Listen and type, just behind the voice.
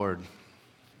Lord.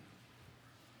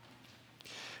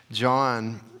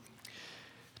 John,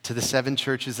 to the 7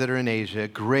 churches that are in Asia,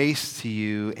 grace to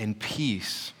you and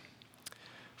peace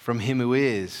from him who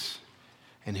is,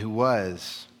 and who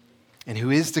was, and who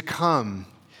is to come,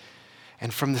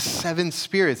 and from the 7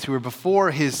 spirits who are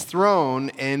before his throne,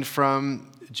 and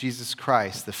from Jesus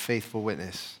Christ, the faithful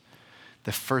witness,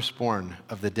 the firstborn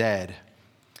of the dead,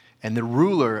 and the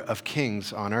ruler of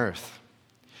kings on earth.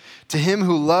 To him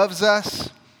who loves us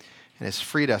and has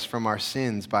freed us from our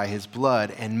sins by his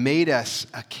blood and made us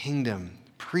a kingdom,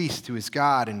 priest to his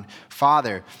God and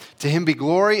Father. To him be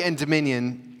glory and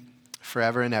dominion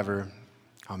forever and ever.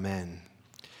 Amen.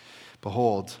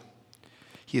 Behold,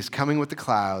 he is coming with the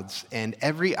clouds, and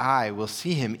every eye will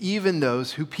see him, even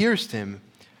those who pierced him.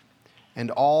 And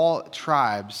all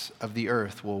tribes of the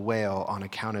earth will wail on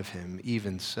account of him.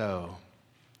 Even so,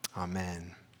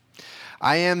 amen.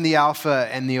 I am the Alpha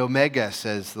and the Omega,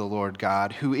 says the Lord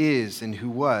God, who is and who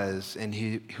was and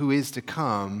who is to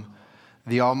come,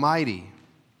 the Almighty.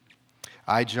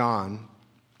 I, John,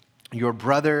 your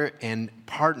brother and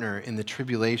partner in the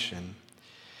tribulation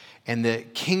and the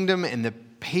kingdom and the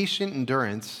patient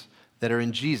endurance that are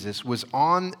in Jesus, was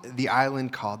on the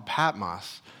island called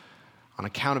Patmos on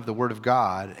account of the word of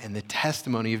God and the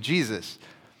testimony of Jesus.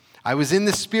 I was in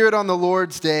the Spirit on the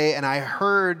Lord's day, and I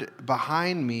heard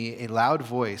behind me a loud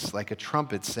voice like a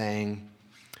trumpet saying,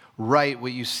 "Write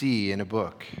what you see in a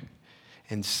book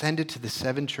and send it to the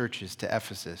 7 churches, to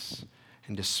Ephesus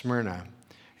and to Smyrna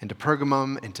and to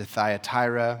Pergamum and to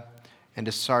Thyatira and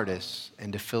to Sardis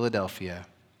and to Philadelphia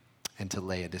and to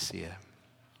Laodicea."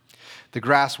 The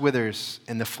grass withers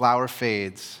and the flower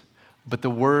fades, but the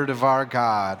word of our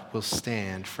God will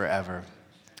stand forever.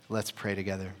 Let's pray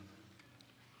together.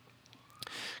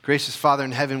 Gracious Father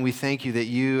in heaven, we thank you that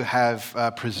you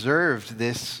have preserved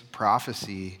this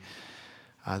prophecy,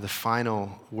 the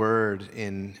final word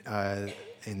in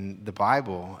the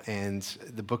Bible and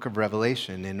the book of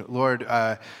Revelation. And Lord,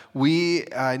 we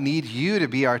need you to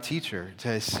be our teacher,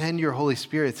 to send your Holy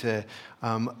Spirit to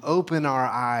open our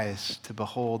eyes to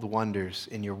behold wonders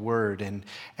in your word.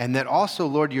 And that also,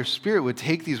 Lord, your Spirit would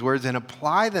take these words and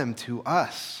apply them to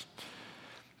us,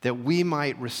 that we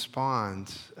might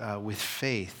respond with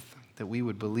faith, that we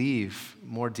would believe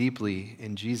more deeply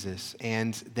in Jesus,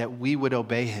 and that we would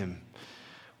obey him.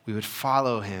 We would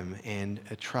follow him and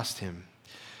trust him.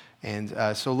 And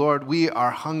so, Lord, we are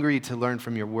hungry to learn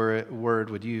from your word.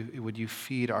 Would you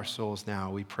feed our souls now,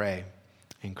 we pray.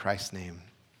 In Christ's name,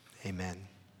 amen.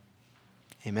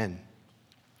 Amen.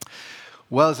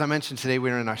 Well, as I mentioned, today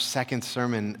we're in our second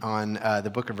sermon on the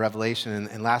book of Revelation,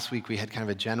 and last week we had kind of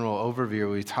a general overview where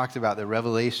we talked about that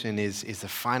Revelation is the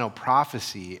final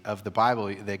prophecy of the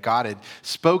Bible, that God had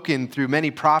spoken through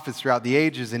many prophets throughout the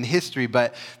ages and history,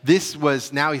 but this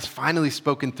was, now he's finally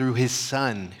spoken through his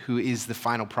Son, who is the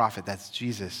final prophet, that's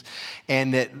Jesus.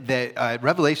 And that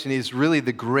Revelation is really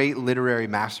the great literary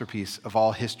masterpiece of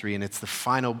all history, and it's the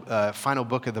final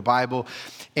book of the Bible,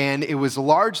 and it was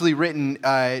largely written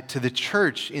to the church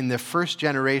in the first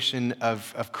generation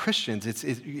of Christians.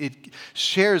 It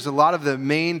shares a lot of the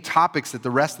main topics that the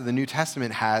rest of the New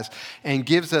Testament has and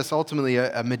gives us ultimately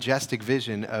a majestic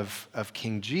vision of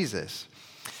King Jesus.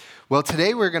 Well,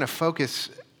 today we're going to focus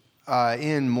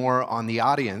in more on the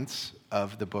audience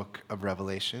of the book of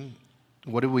Revelation.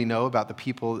 What do we know about the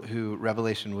people who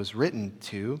Revelation was written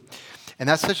to? And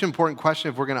that's such an important question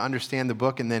if we're going to understand the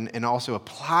book and also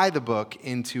apply the book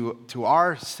into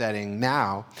our setting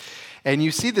now. And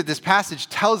you see that this passage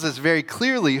tells us very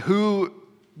clearly who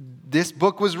this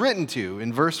book was written to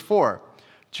in verse 4.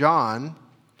 John,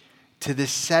 to the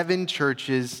 7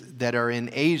 churches that are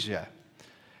in Asia.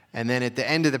 And then at the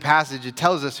end of the passage, it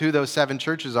tells us who those 7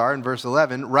 churches are in verse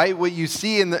 11. Write what you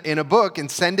see in a book and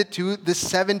send it to the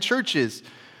 7 churches.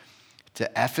 To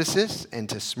Ephesus and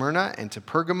to Smyrna and to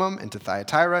Pergamum and to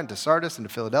Thyatira and to Sardis and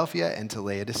to Philadelphia and to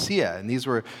Laodicea. And these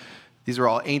were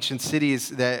all ancient cities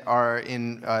that are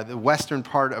in the western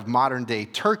part of modern-day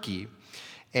Turkey.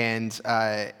 And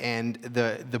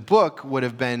the book would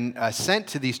have been sent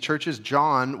to these churches.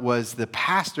 John was the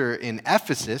pastor in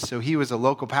Ephesus, so he was a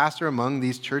local pastor among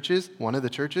these churches, one of the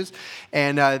churches.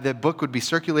 And the book would be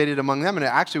circulated among them, and it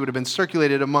actually would have been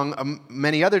circulated among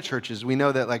many other churches. We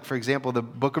know that, like, for example, the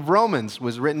book of Romans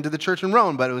was written to the church in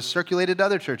Rome, but it was circulated to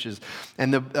other churches.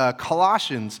 And the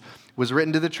Colossians was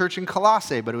written to the church in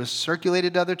Colossae, but it was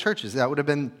circulated to other churches. That would have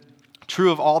been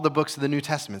true of all the books of the New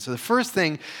Testament. So the first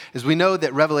thing is we know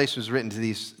that Revelation was written to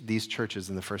these churches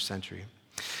in the first century.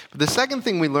 But the second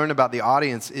thing we learn about the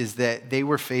audience is that they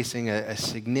were facing a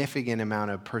significant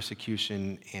amount of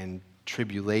persecution and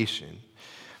tribulation.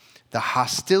 the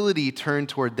hostility turned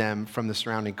toward them from the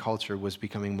surrounding culture was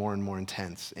becoming more and more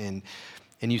intense. And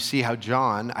you see how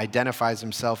John identifies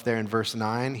himself there in verse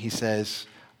 9. He says,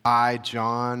 I,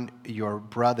 John, your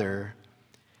brother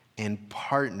and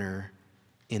partner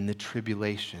in the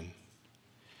tribulation.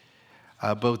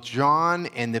 Both John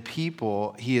and the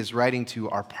people he is writing to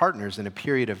are partners in a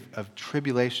period of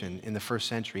tribulation in the first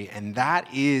century, and that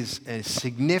is a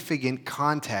significant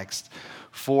context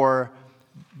for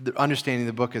understanding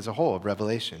the book as a whole of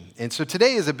Revelation. And so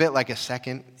today is a bit like a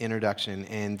second introduction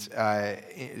and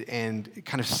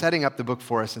kind of setting up the book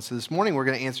for us. And so this morning we're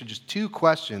going to answer just two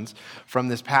questions from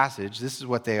this passage. This is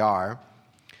what they are.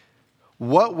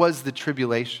 What was the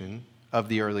tribulation of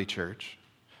the early church?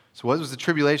 So what was the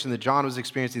tribulation that John was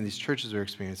experiencing, these churches were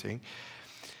experiencing?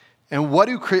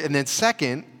 And then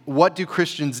second, what do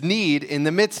Christians need in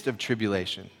the midst of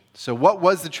tribulation? So what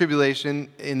was the tribulation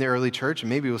in the early church? And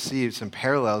maybe we'll see some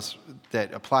parallels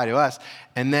that apply to us.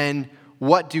 And then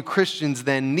what do Christians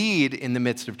then need in the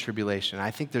midst of tribulation?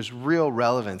 I think there's real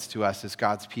relevance to us as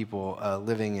God's people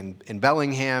living in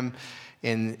Bellingham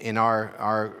in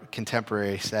our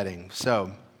contemporary setting.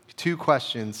 So two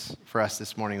questions for us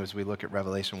this morning as we look at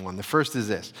Revelation 1. The first is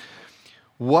this.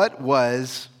 What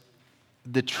was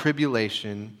the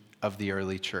tribulation of the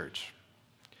early church?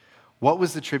 What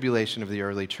was the tribulation of the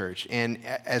early church? And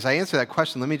as I answer that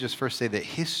question, let me just first say that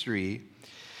history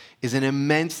is an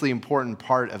immensely important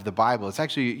part of the Bible. It's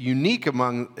actually unique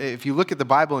if you look at the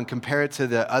Bible and compare it to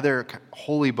the other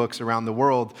holy books around the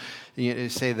world,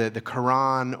 say the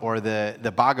Quran or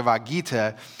the Bhagavad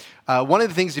Gita. One of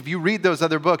the things, if you read those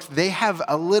other books, they have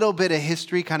a little bit of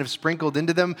history kind of sprinkled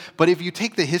into them, but if you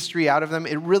take the history out of them,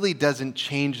 it really doesn't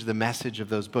change the message of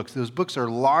those books. Those books are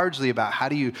largely about how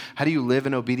do you live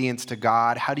in obedience to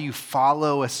God? How do you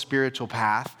follow a spiritual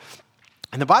path?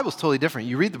 And the Bible's totally different.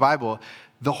 You read the Bible,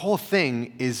 the whole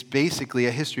thing is basically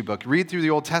a history book. Read through the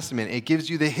Old Testament. It gives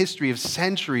you the history of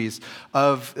centuries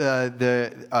of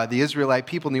the Israelite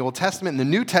people in the Old Testament. And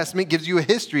the New Testament gives you a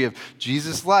history of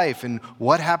Jesus' life and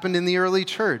what happened in the early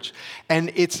church.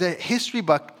 And it's a history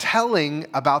book telling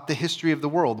about the history of the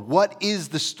world. What is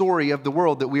the story of the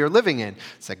world that we are living in?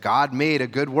 It's that God made a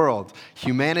good world.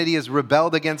 Humanity has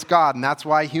rebelled against God, and that's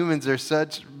why humans are so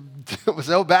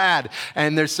bad,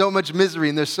 and there's so much misery,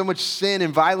 and there's so much sin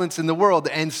and violence in the world.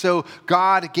 And so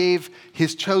God gave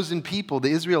his chosen people,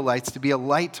 the Israelites, to be a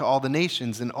light to all the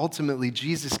nations. And ultimately,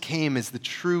 Jesus came as the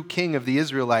true king of the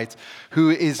Israelites,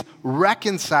 who is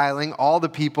reconciling all the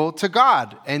people to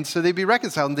God. And so they'd be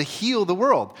reconciled and to heal the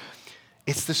world.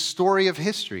 It's the story of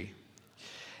history.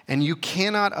 And you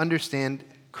cannot understand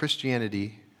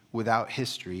Christianity without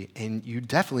history, and you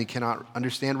definitely cannot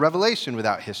understand Revelation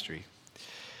without history.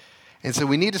 And so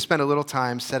we need to spend a little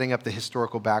time setting up the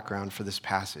historical background for this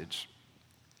passage.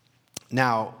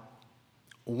 Now,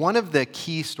 one of the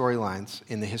key storylines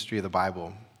in the history of the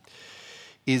Bible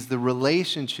is the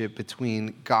relationship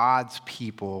between God's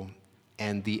people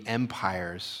and the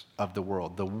empires of the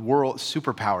world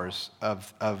superpowers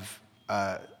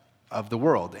of the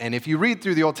world. And if you read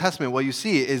through the Old Testament, what you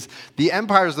see is the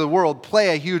empires of the world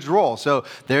play a huge role. So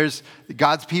there's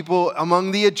God's people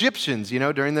among the Egyptians,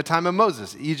 during the time of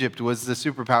Moses. Egypt was the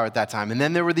superpower at that time. And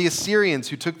then there were the Assyrians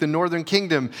who took the northern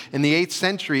kingdom in the 8th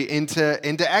century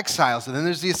into exile. So then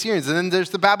there's the Assyrians. And then there's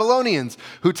the Babylonians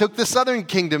who took the southern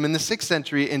kingdom in the 6th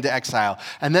century into exile.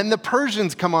 And then the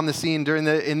Persians come on the scene during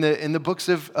in the books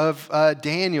of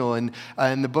Daniel and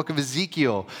in the book of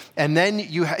Ezekiel. And then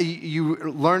you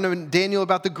learn in Daniel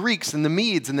about the Greeks and the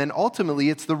Medes, and then ultimately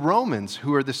it's the Romans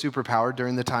who are the superpower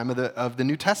during the time of the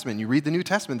New Testament. You read the New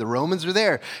Testament, the Romans are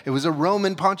there. It was a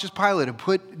Roman Pontius Pilate who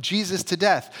put Jesus to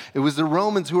death. It was the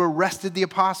Romans who arrested the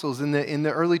apostles in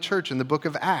the early church in the book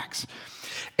of Acts.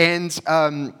 And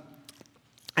starting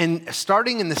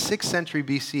in the 6th century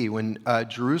BC, when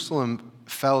Jerusalem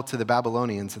fell to the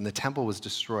Babylonians and the temple was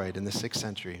destroyed in the 6th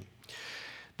century,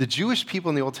 the Jewish people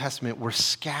in the Old Testament were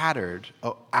scattered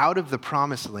out of the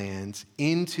promised lands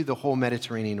into the whole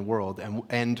Mediterranean world.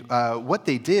 And what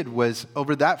they did was,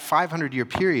 over that 500-year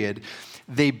period,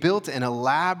 they built an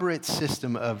elaborate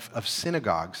system of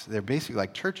synagogues. They're basically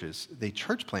like churches. They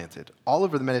church planted all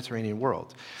over the Mediterranean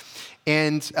world.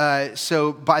 And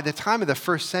so by the time of the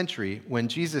 1st century, when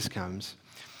Jesus comes,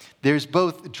 there's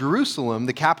both Jerusalem,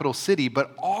 the capital city,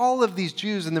 but all of these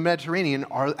Jews in the Mediterranean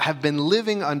have been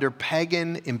living under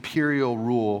pagan imperial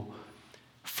rule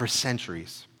for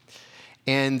centuries.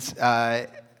 And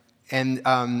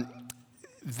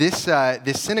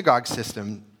this synagogue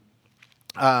system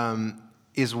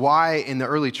is why in the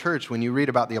early church, when you read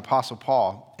about the Apostle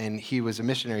Paul, and he was a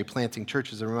missionary planting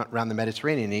churches around the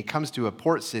Mediterranean, and he comes to a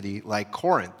port city like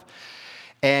Corinth,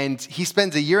 And he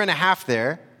spends a year and a half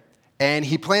there, and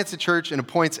he plants a church and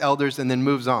appoints elders and then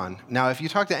moves on. Now, if you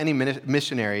talk to any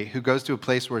missionary who goes to a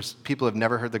place where people have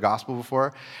never heard the gospel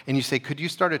before, and you say, could you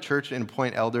start a church and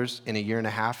appoint elders in a year and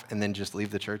a half and then just leave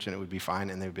the church and it would be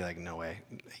fine? And they would be like, no way,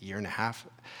 a year and a half?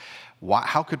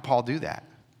 How could Paul do that?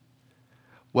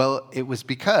 Well, it was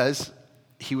because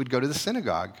he would go to the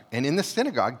synagogue. And in the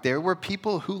synagogue, there were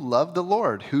people who loved the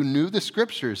Lord, who knew the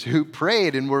scriptures, who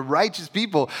prayed and were righteous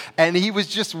people. And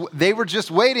they were just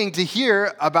waiting to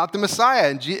hear about the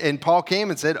Messiah. And Paul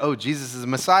came and said, oh, Jesus is the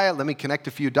Messiah. Let me connect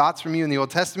a few dots from you in the Old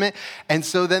Testament. And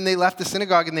so then they left the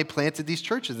synagogue and they planted these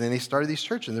churches. And they started these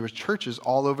churches. And there were churches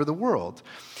all over the world.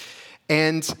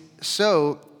 And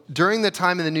so during the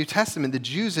time of the New Testament, the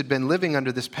Jews had been living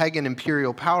under this pagan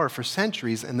imperial power for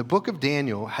centuries, and the book of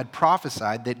Daniel had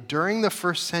prophesied that during the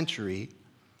first century,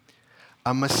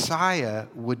 a Messiah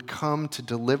would come to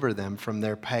deliver them from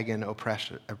their pagan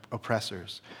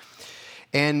oppressors.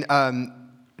 And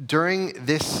during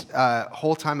this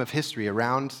whole time of history,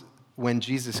 around when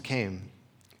Jesus came,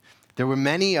 there were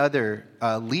many other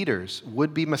leaders,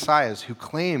 would-be messiahs, who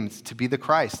claimed to be the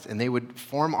Christ, and they would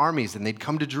form armies, and they'd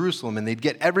come to Jerusalem, and they'd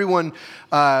get everyone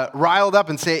riled up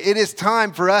and say, it is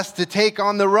time for us to take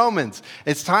on the Romans.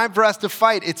 It's time for us to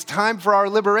fight. It's time for our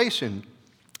liberation.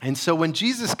 And so when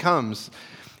Jesus comes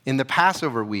in the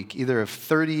Passover week, either of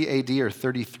 30 AD or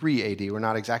 33 AD, we're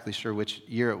not exactly sure which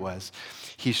year it was,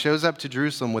 he shows up to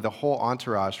Jerusalem with a whole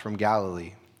entourage from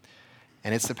Galilee,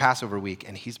 and it's the Passover week,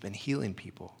 and he's been healing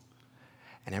people.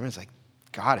 And everyone's like,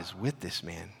 God is with this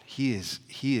man. He is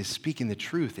speaking the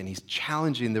truth, and he's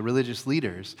challenging the religious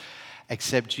leaders.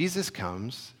 Except Jesus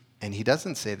comes, and he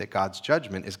doesn't say that God's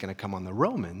judgment is going to come on the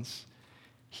Romans.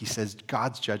 He says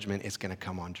God's judgment is going to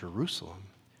come on Jerusalem,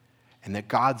 and that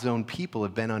God's own people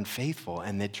have been unfaithful,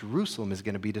 and that Jerusalem is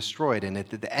going to be destroyed. And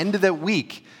at the end of that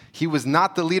week, he was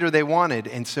not the leader they wanted,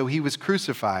 and so he was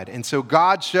crucified. And so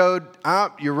God showed,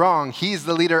 you're wrong. He's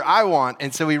the leader I want.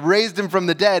 And so he raised him from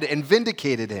the dead and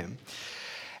vindicated him.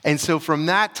 And so from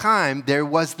that time, there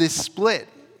was this split.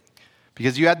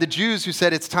 Because you had the Jews who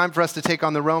said, it's time for us to take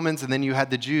on the Romans, and then you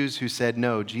had the Jews who said,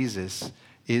 no, Jesus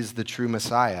is the true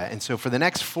Messiah. And so for the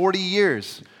next 40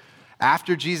 years,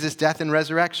 after Jesus' death and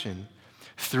resurrection,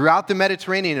 throughout the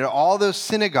Mediterranean, at all those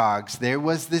synagogues, there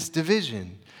was this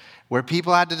division where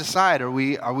people had to decide, are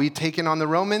we taking on the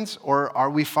Romans or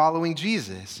are we following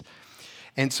Jesus?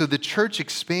 And so the church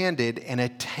expanded and a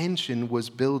tension was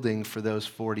building for those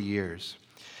 40 years.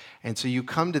 And so you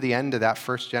come to the end of that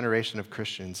first generation of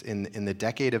Christians in the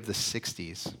decade of the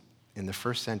 60s, in the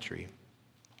first century.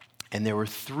 And there were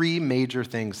three major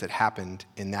things that happened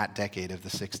in that decade of the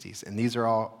 60s. And these are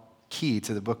all key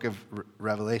to the book of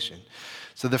Revelation.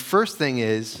 So the first thing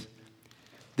is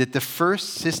that the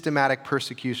first systematic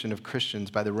persecution of Christians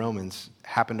by the Romans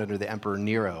happened under the Emperor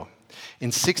Nero.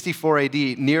 In 64 AD,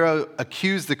 Nero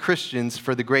accused the Christians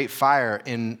for the Great Fire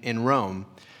in Rome.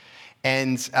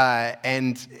 And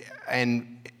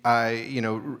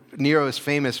Nero is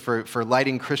famous for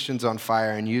lighting Christians on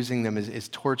fire and using them as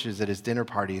torches at his dinner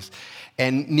parties.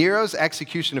 And Nero's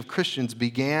execution of Christians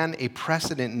began a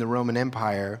precedent in the Roman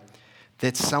Empire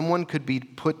that someone could be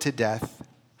put to death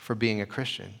for being a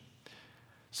Christian.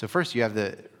 So first, you have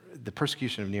the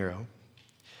persecution of Nero.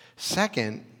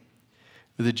 Second,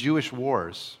 the Jewish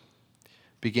wars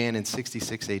began in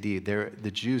 66 AD.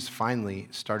 The Jews finally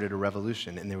started a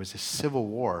revolution, and there was a civil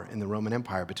war in the Roman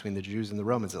Empire between the Jews and the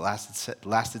Romans. It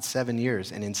lasted 7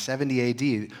 years, and in 70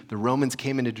 AD, the Romans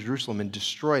came into Jerusalem and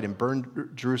destroyed and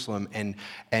burned Jerusalem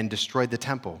and destroyed the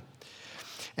temple.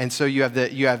 And so you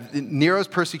have Nero's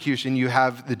persecution, you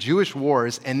have the Jewish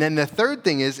wars, and then the third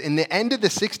thing is, in the end of the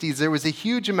 60s, there was a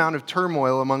huge amount of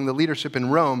turmoil among the leadership in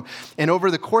Rome, and over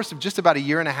the course of just about a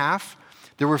year and a half,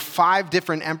 there were 5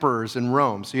 different emperors in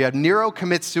Rome. So you had Nero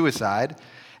commit suicide,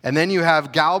 and then you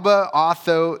have Galba,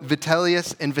 Otho,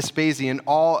 Vitellius, and Vespasian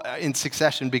all in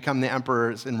succession become the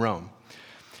emperors in Rome.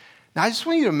 Now I just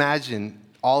want you to imagine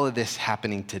all of this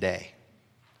happening today.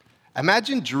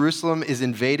 Imagine Jerusalem is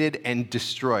invaded and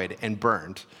destroyed and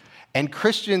burned, and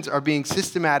Christians are being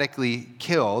systematically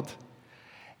killed,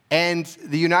 and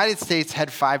the United States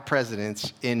had 5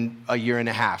 presidents in a year and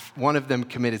a half. One of them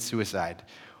committed suicide.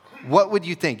 What would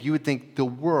you think? You would think the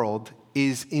world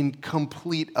is in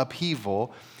complete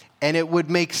upheaval, and it would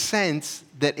make sense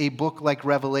that a book like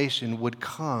Revelation would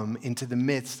come into the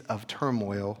midst of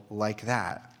turmoil like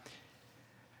that.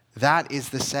 That is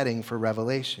the setting for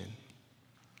Revelation.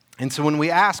 And so when we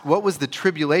ask, what was the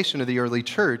tribulation of the early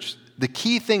church, the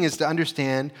key thing is to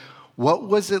understand, what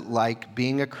was it like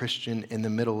being a Christian in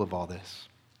the middle of all this?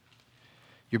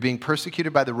 You're being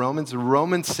persecuted by the Romans. The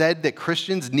Romans said that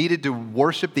Christians needed to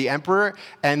worship the emperor,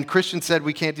 and Christians said,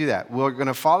 we can't do that. We're going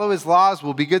to follow his laws.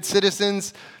 We'll be good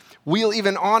citizens. We'll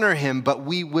even honor him, but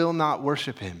we will not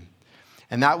worship him.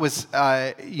 And that was,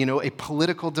 a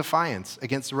political defiance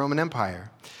against the Roman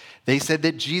Empire. They said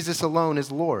that Jesus alone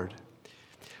is Lord.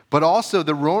 But also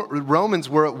the Romans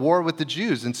were at war with the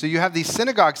Jews. And so you have these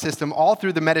synagogue system all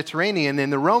through the Mediterranean,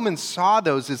 and the Romans saw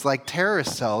those as like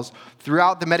terrorist cells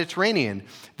throughout the Mediterranean.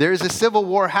 There is a civil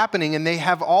war happening, and they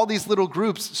have all these little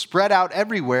groups spread out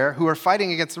everywhere who are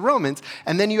fighting against the Romans.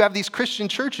 And then you have these Christian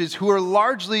churches who are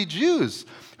largely Jews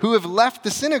who have left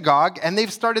the synagogue, and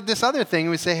they've started this other thing.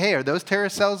 We say, hey, are those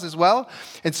terrorist cells as well?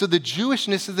 And so the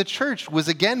Jewishness of the church was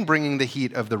again bringing the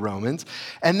heat of the Romans.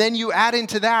 And then you add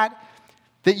into that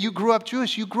you grew up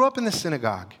Jewish, you grew up in the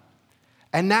synagogue.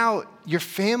 And now your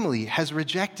family has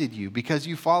rejected you because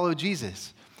you follow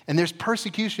Jesus. And there's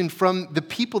persecution from the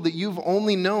people that you've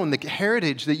only known, the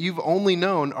heritage that you've only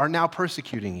known are now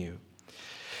persecuting you.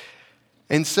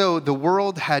 And so the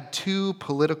world had two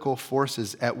political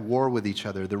forces at war with each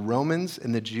other, the Romans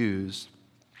and the Jews,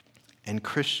 and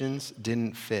Christians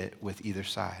didn't fit with either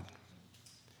side.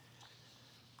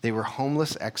 They were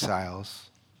homeless exiles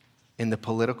in the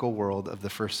political world of the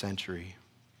first century.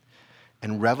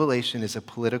 And Revelation is a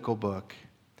political book,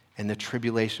 and the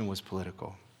tribulation was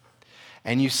political.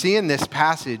 And you see in this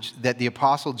passage that the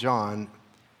Apostle John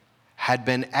had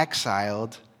been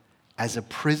exiled as a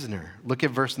prisoner. Look at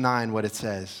verse 9, what it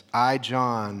says. I,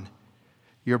 John,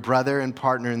 your brother and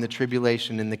partner in the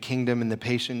tribulation, in the kingdom, and the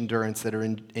patient endurance that are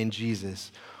in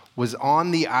Jesus, was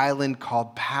on the island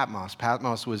called Patmos.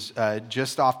 Patmos was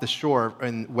just off the shore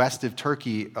west of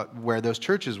Turkey where those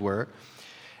churches were.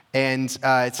 And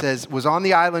it says, was on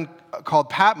the island called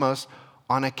Patmos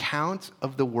on account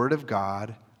of the word of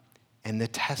God and the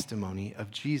testimony of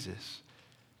Jesus.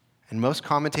 And most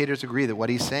commentators agree that what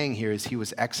he's saying here is he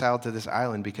was exiled to this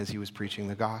island because he was preaching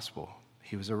the gospel.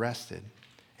 He was arrested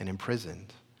and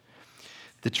imprisoned.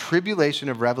 The tribulation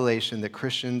of Revelation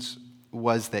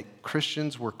was that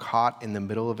Christians were caught in the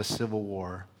middle of a civil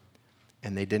war,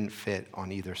 and they didn't fit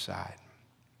on either side.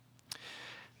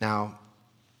 Now,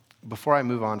 before I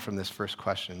move on from this first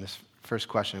question,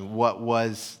 what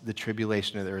was the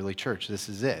tribulation of the early church? This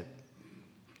is it.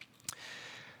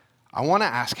 I want to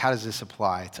ask, how does this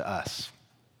apply to us?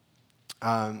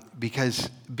 Because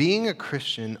being a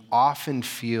Christian often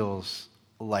feels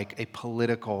like a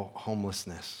political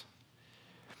homelessness.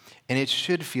 And it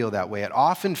should feel that way. It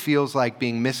often feels like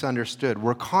being misunderstood.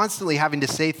 We're constantly having to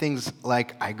say things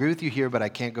like, I agree with you here, but I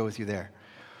can't go with you there.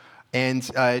 And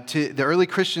the early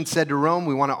Christians said to Rome,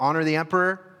 we want to honor the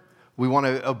emperor, we want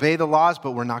to obey the laws,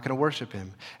 but we're not going to worship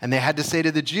him. And they had to say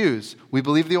to the Jews, we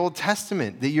believe the Old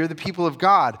Testament, that you're the people of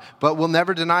God, but we'll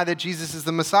never deny that Jesus is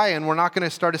the Messiah, and we're not going to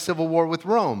start a civil war with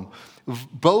Rome.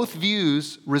 Both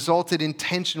views resulted in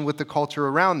tension with the culture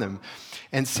around them.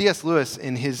 And C.S. Lewis,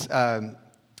 in his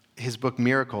book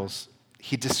Miracles,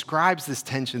 he describes this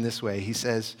tension this way. He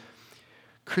says,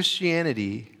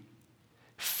 Christianity,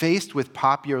 faced with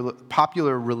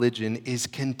popular religion, is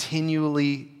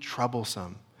continually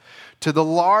troublesome. To the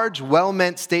large,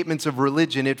 well-meant statements of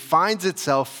religion, it finds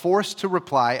itself forced to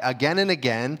reply again and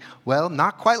again, well,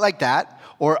 not quite like that,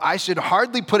 or I should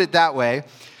hardly put it that way.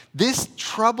 This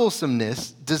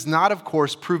troublesomeness does not, of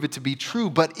course, prove it to be true,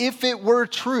 but if it were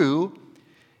true,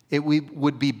 we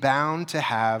would be bound to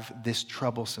have this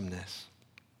troublesomeness.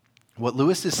 What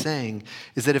Lewis is saying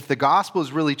is that if the gospel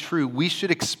is really true, we should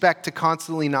expect to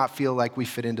constantly not feel like we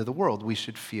fit into the world. We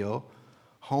should feel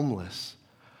homeless.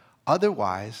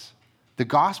 Otherwise, the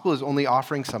gospel is only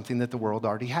offering something that the world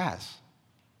already has.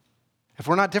 If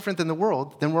we're not different than the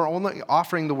world, then we're only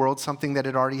offering the world something that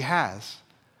it already has.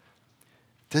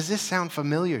 Does this sound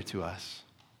familiar to us?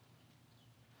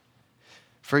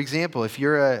 For example, if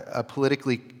you're a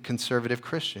politically conservative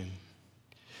Christian,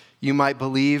 you might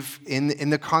believe in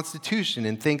the Constitution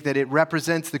and think that it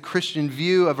represents the Christian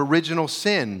view of original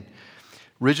sin.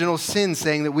 Original sin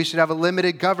saying that we should have a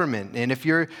limited government. And if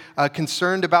you're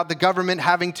concerned about the government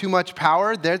having too much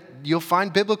power, you'll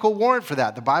find biblical warrant for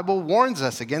that. The Bible warns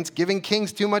us against giving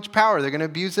kings too much power. They're going to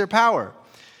abuse their power.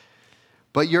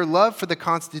 But your love for the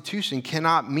Constitution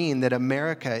cannot mean that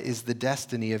America is the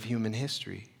destiny of human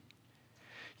history.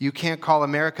 You can't call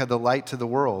America the light to the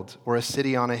world, or a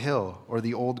city on a hill, or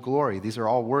the old glory. These are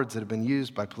all words that have been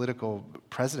used by political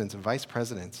presidents and vice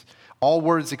presidents. All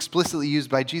words explicitly used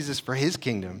by Jesus for his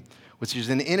kingdom, which is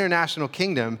an international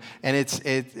kingdom, and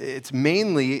it's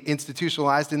mainly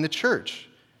institutionalized in the church.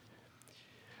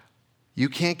 You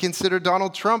can't consider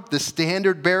Donald Trump the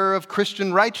standard bearer of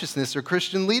Christian righteousness or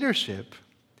Christian leadership.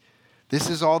 This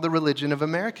is all the religion of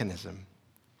Americanism.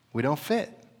 We don't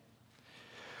fit.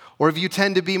 Or if you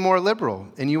tend to be more liberal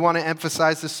and you want to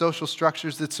emphasize the social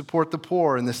structures that support the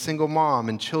poor and the single mom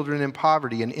and children in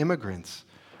poverty and immigrants.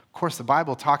 Of course, the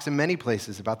Bible talks in many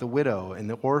places about the widow and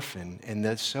the orphan and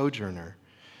the sojourner.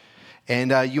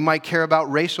 And you might care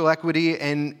about racial equity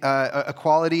and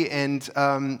equality and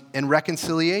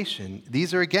reconciliation.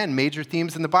 These are, again, major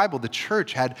themes in the Bible. The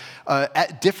church had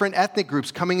different ethnic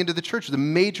groups coming into the church. The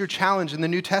major challenge in the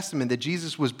New Testament that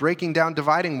Jesus was breaking down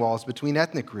dividing walls between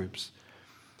ethnic groups.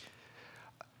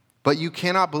 But you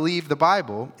cannot believe the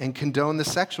Bible and condone the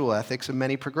sexual ethics of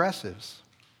many progressives.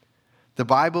 The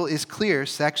Bible is clear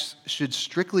sex should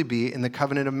strictly be in the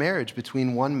covenant of marriage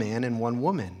between one man and one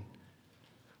woman.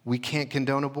 We can't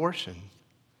condone abortion.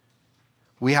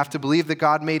 We have to believe that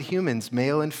God made humans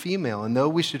male and female, and though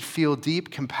we should feel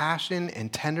deep compassion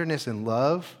and tenderness and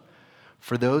love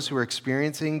for those who are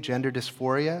experiencing gender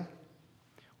dysphoria,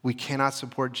 we cannot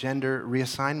support gender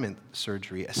reassignment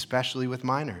surgery, especially with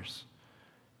minors.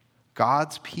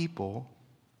 God's people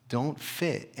don't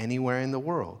fit anywhere in the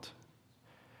world.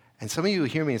 And some of you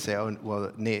hear me and say, oh,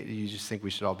 well, Nate, you just think we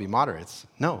should all be moderates.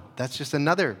 No, that's just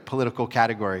another political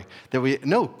category.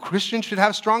 No, Christians should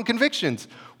have strong convictions.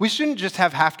 We shouldn't just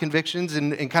have half convictions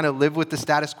and kind of live with the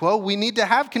status quo. We need to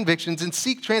have convictions and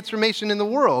seek transformation in the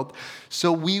world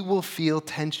so we will feel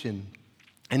tension.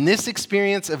 And this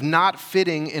experience of not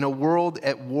fitting in a world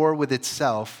at war with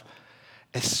itself,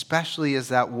 especially as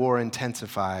that war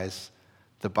intensifies,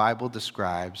 the Bible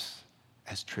describes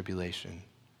as tribulation.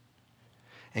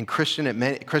 And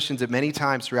Christians at many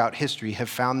times throughout history have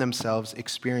found themselves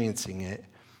experiencing it.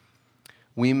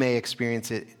 We may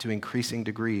experience it to increasing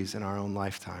degrees in our own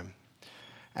lifetime.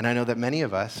 And I know that many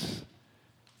of us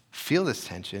feel this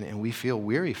tension and we feel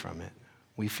weary from it.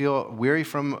 We feel weary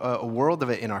from a world of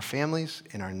it in our families,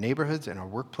 in our neighborhoods, in our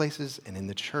workplaces, and in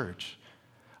the church.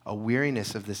 A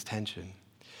weariness of this tension.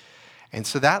 And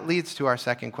so that leads to our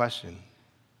second question.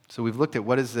 So we've looked at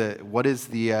what is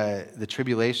the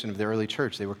tribulation of the early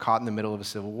church. They were caught in the middle of a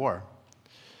civil war.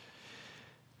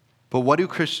 But what do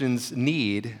Christians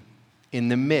need in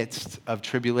the midst of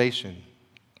tribulation?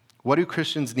 What do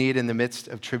Christians need in the midst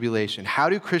of tribulation? How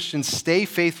do Christians stay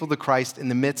faithful to Christ in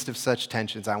the midst of such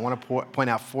tensions? I want to point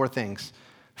out four things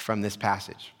from this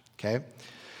passage, okay?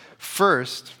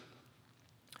 First,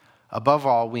 above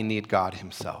all, we need God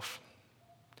himself.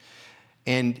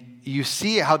 And you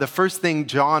see how the first thing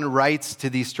John writes to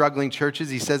these struggling churches,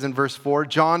 he says in verse 4,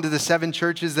 John to the 7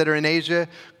 churches that are in Asia,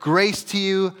 grace to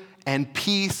you and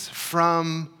peace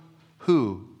from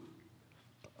who?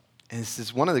 And this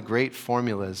is one of the great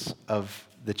formulas of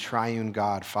the triune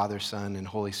God, Father, Son, and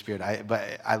Holy Spirit.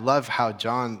 But I love how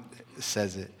John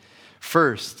says it.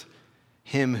 First,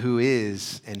 him who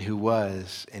is and who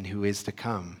was and who is to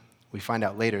come. We find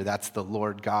out later that's the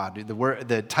Lord God.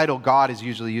 The title God is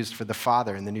usually used for the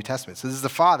Father in the New Testament. So this is the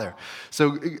Father.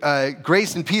 So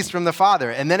grace and peace from the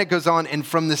Father. And then it goes on, and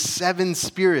from the 7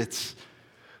 spirits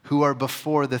who are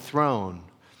before the throne.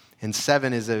 And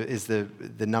 7 is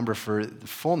the number for the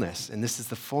fullness. And this is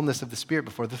the fullness of the Spirit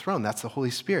before the throne. That's the Holy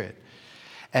Spirit.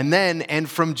 And then, and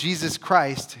from Jesus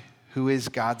Christ, who is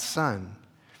God's Son.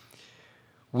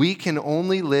 We can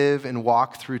only live and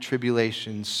walk through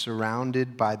tribulations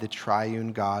surrounded by the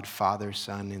triune God, Father,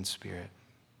 Son, and Spirit.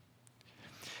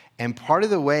 And part of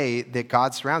the way that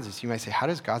God surrounds us, you might say, how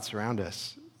does God surround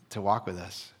us to walk with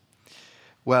us?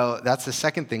 Well, that's the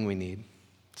second thing we need.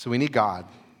 So we need God.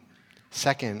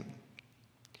 Second,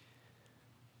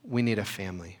 we need a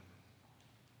family.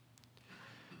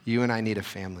 You and I need a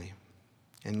family.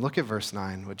 And look at verse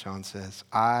 9, what John says.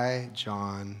 I,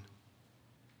 John,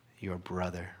 your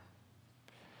brother.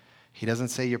 He doesn't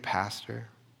say your pastor.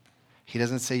 He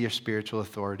doesn't say your spiritual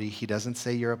authority. He doesn't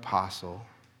say your apostle.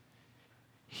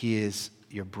 He is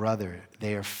your brother.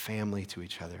 They are family to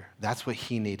each other. That's what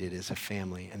he needed as a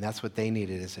family, and that's what they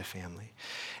needed as a family.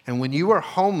 And when you are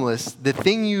homeless, the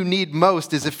thing you need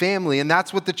most is a family, and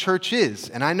that's what the church is.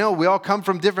 And I know we all come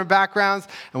from different backgrounds,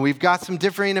 and we've got some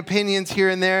differing opinions here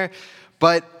and there,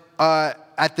 but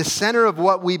at the center of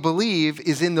what we believe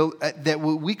is that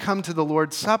when we come to the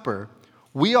Lord's Supper,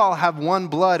 we all have one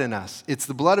blood in us. It's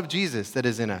the blood of Jesus that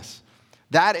is in us.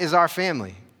 That is our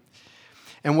family.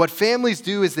 And what families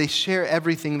do is they share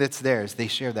everything that's theirs. They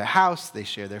share their house, they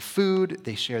share their food,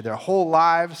 they share their whole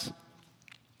lives.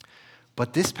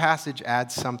 But this passage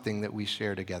adds something that we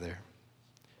share together.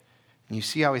 And you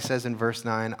see how he says in verse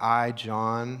 9, I,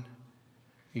 John,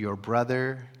 your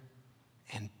brother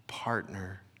and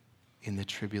partner in the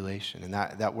tribulation. And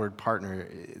that word partner,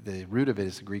 the root of it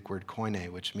is the Greek word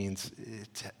koine, which means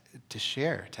to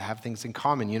share, to have things in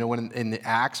common. You know, when in the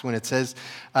Acts, when it says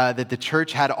that the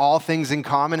church had all things in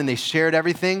common and they shared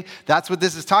everything, that's what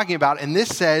this is talking about. And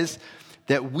this says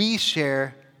that we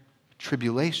share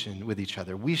tribulation with each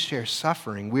other. We share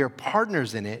suffering. We are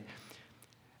partners in it.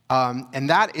 And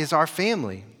that is our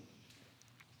family.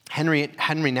 Henry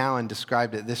Nouwen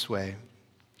described it this way.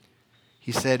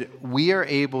 He said, "We are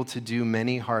able to do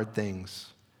many hard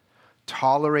things,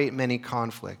 tolerate many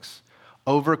conflicts,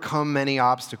 overcome many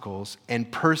obstacles,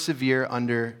 and persevere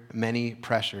under many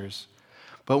pressures.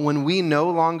 But when we no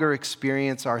longer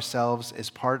experience ourselves as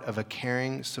part of a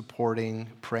caring, supporting,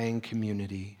 praying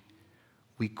community,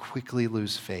 we quickly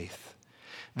lose faith.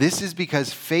 This is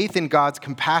because faith in God's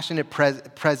compassionate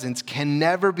presence can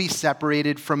never be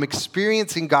separated from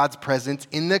experiencing God's presence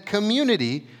in the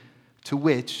community to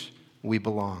which we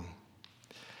belong."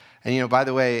 And, you know, by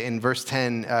the way, in verse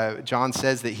 10, John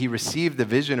says that he received the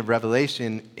vision of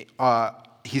Revelation.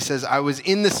 He says, "I was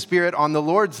in the Spirit on the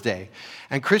Lord's day."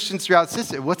 And Christians throughout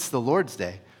say, what's the Lord's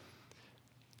day?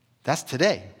 That's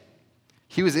today.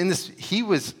 He was in this. He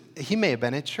may have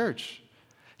been at church.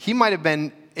 He might have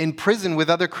been in prison with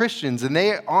other Christians, and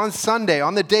they, on Sunday,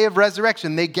 on the day of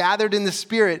resurrection, they gathered in the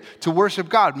Spirit to worship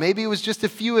God. Maybe it was just a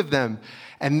few of them.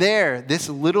 And there, this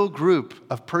little group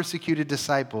of persecuted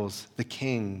disciples, the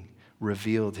King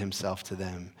revealed himself to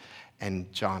them.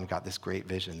 And John got this great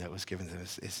vision that was given to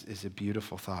us. It's a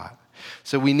beautiful thought.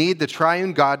 So we need the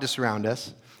triune God to surround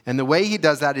us. And the way he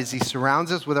does that is he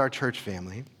surrounds us with our church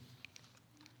family.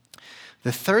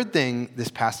 The third thing this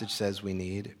passage says we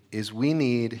need is we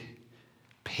need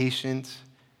patient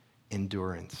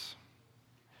endurance.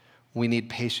 We need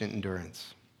patient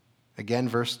endurance. Again,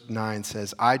 verse 9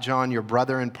 says, "I, John, your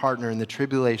brother and partner in the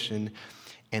tribulation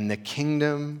and the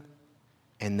kingdom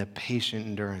and the patient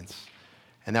endurance."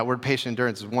 And that word patient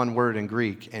endurance is one word in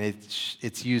Greek, and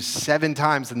it's used 7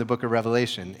 times in the book of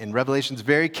Revelation. And Revelation's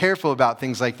very careful about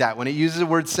things like that. When it uses the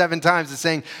word 7 times, it's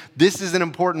saying this is an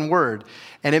important word.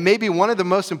 And it may be one of the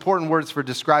most important words for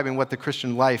describing what the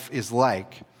Christian life is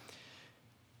like.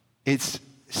 It's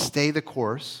stay the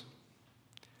course,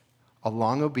 a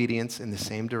long obedience in the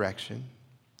same direction,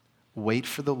 wait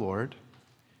for the Lord,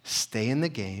 stay in the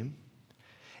game.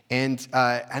 And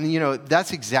you know,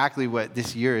 that's exactly what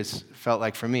this year has felt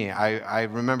like for me. I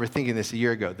remember thinking this a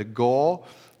year ago. The goal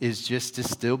is just to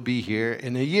still be here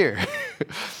in a year.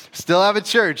 Still have a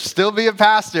church, still be a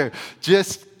pastor.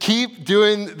 Just keep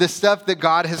doing the stuff that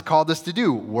God has called us to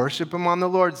do. Worship him on the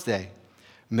Lord's Day.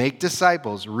 Make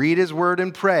disciples. Read his word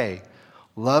and pray.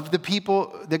 Love the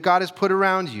people that God has put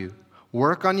around you.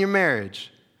 Work on your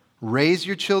marriage. Raise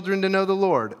your children to know the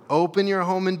Lord. Open your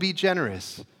home and be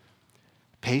generous.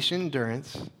 Patient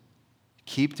endurance.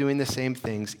 Keep doing the same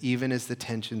things even as the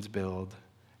tensions build,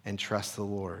 and trust the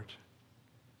Lord.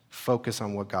 Focus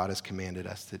on what God has commanded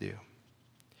us to do.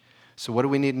 So what do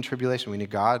we need in tribulation? We need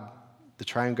God, the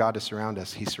triune God, to surround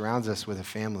us. He surrounds us with a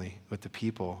family, with the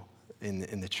people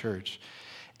in the church.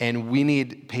 And we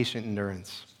need patient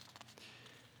endurance.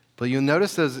 But you'll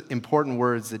notice those important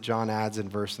words that John adds in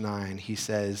verse 9. He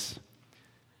says,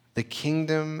 "the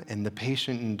kingdom and the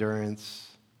patient endurance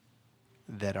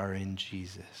that are in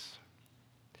Jesus."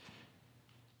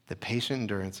 The patient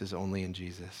endurance is only in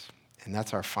Jesus. And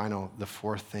that's the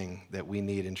fourth thing that we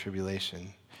need in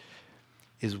tribulation,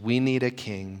 is we need a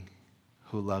king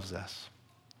who loves us.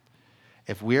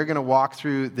 If we are going to walk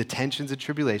through the tensions of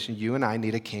tribulation, you and I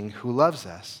need a king who loves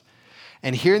us.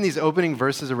 And here in these opening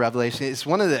verses of Revelation, it's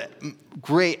one of the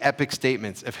great epic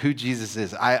statements of who Jesus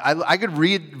is. I could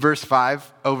read verse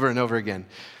 5 over and over again.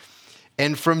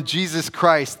 "And from Jesus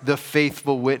Christ, the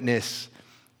faithful witness,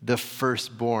 the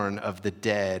firstborn of the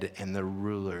dead and the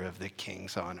ruler of the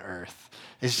kings on earth."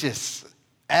 It's just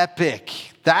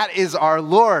epic. That is our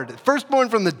Lord. Firstborn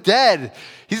from the dead.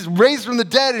 He's raised from the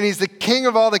dead, and he's the king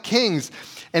of all the kings.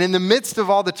 And in the midst of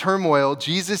all the turmoil,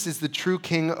 Jesus is the true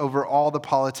king over all the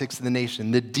politics of the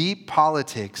nation. The deep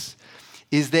politics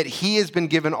is that he has been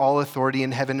given all authority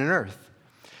in heaven and earth.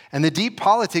 And the deep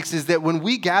politics is that when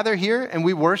we gather here and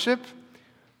we worship,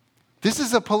 this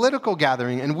is a political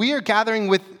gathering, and we are gathering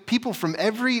with people from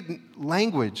every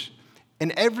language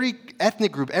and every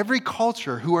ethnic group, every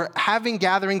culture, who are having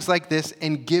gatherings like this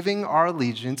and giving our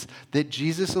allegiance that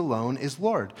Jesus alone is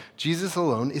Lord. Jesus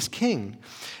alone is King.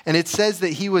 And it says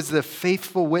that he was the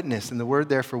faithful witness, and the word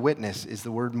there for witness is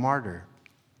the word martyr.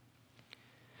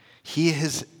 He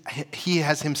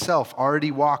has himself already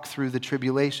walked through the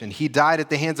tribulation. He died at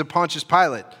the hands of Pontius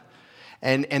Pilate.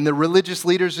 and the religious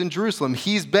leaders in Jerusalem.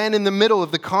 He's been in the middle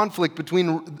of the conflict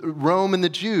between Rome and the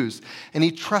Jews, and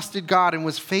he trusted God and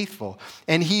was faithful.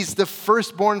 And he's the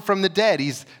firstborn from the dead.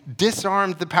 He's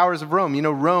disarmed the powers of Rome. You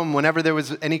know, Rome, whenever there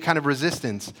was any kind of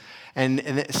resistance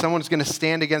and someone's going to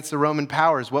stand against the Roman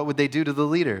powers, what would they do to the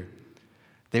leader?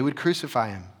 They would crucify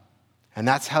him. And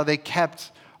that's how they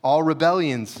kept all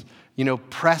rebellions,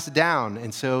 pressed down.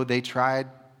 And so they tried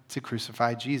to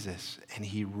crucify Jesus, and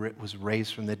he was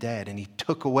raised from the dead, and he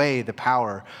took away the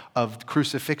power of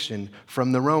crucifixion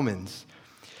from the Romans.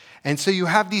 And so you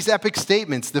have these epic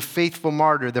statements: the faithful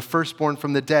martyr, the firstborn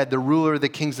from the dead, the ruler of the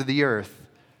kings of the earth.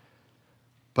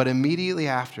 But immediately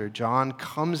after, John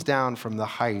comes down from the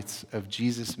heights of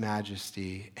Jesus'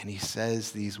 majesty, and he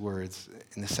says these words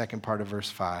in the second part of verse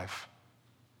 5,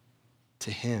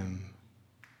 "To him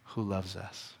who loves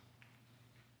us."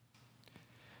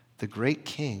 The great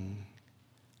King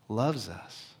loves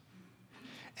us.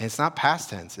 And it's not past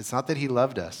tense. It's not that he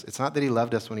loved us. It's not that he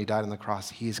loved us when he died on the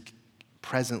cross. He is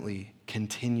presently,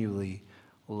 continually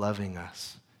loving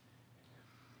us.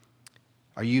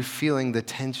 Are you feeling the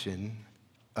tension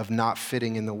of not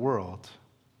fitting in the world?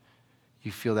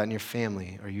 You feel that in your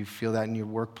family, or you feel that in your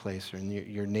workplace or in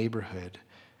your neighborhood.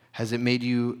 Has it made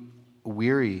you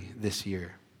weary this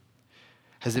year?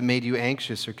 Has it made you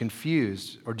anxious or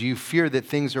confused? Or do you fear that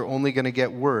things are only going to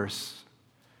get worse?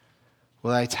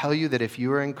 Well, I tell you that if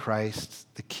you are in Christ,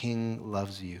 the King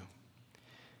loves you.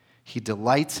 He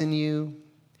delights in you.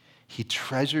 He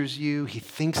treasures you. He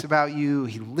thinks about you.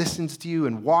 He listens to you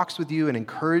and walks with you and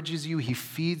encourages you. He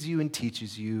feeds you and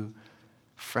teaches you.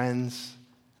 Friends,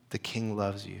 the King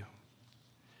loves you.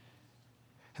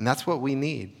 And that's what we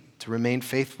need to remain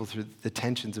faithful through the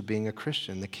tensions of being a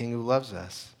Christian, the King who loves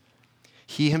us.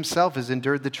 He himself has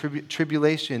endured the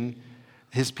tribulation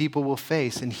his people will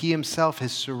face, and he himself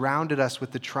has surrounded us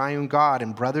with the triune God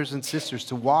and brothers and sisters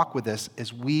to walk with us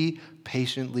as we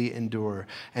patiently endure.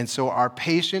 And so our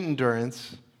patient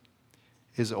endurance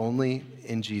is only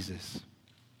in Jesus.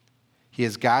 He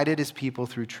has guided his people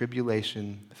through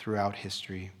tribulation throughout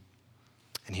history,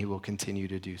 and he will continue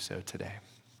to do so today.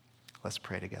 Let's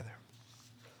pray together.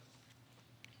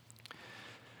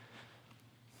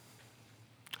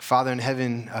 Father in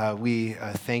heaven, we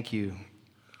thank you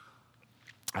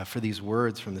for these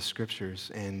words from the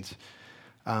scriptures. And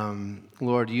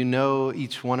Lord, you know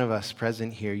each one of us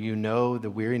present here. You know the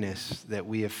weariness that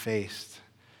we have faced,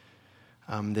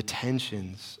 the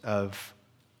tensions of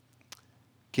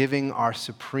giving our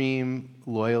supreme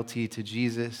loyalty to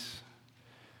Jesus,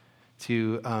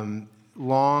 to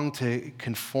long to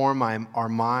conform our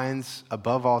minds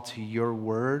above all to your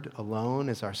word alone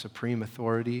as our supreme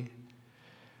authority.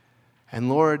 And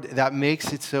Lord, that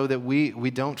makes it so that we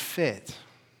don't fit.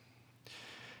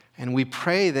 And we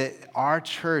pray that our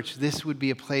church, this would be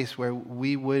a place where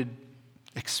we would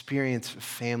experience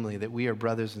family, that we are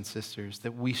brothers and sisters,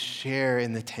 that we share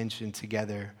in the tension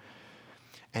together.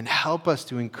 And help us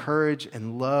to encourage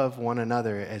and love one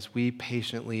another as we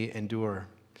patiently endure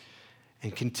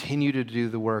and continue to do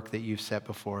the work that you've set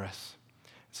before us.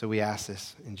 So we ask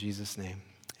this in Jesus' name,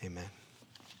 amen.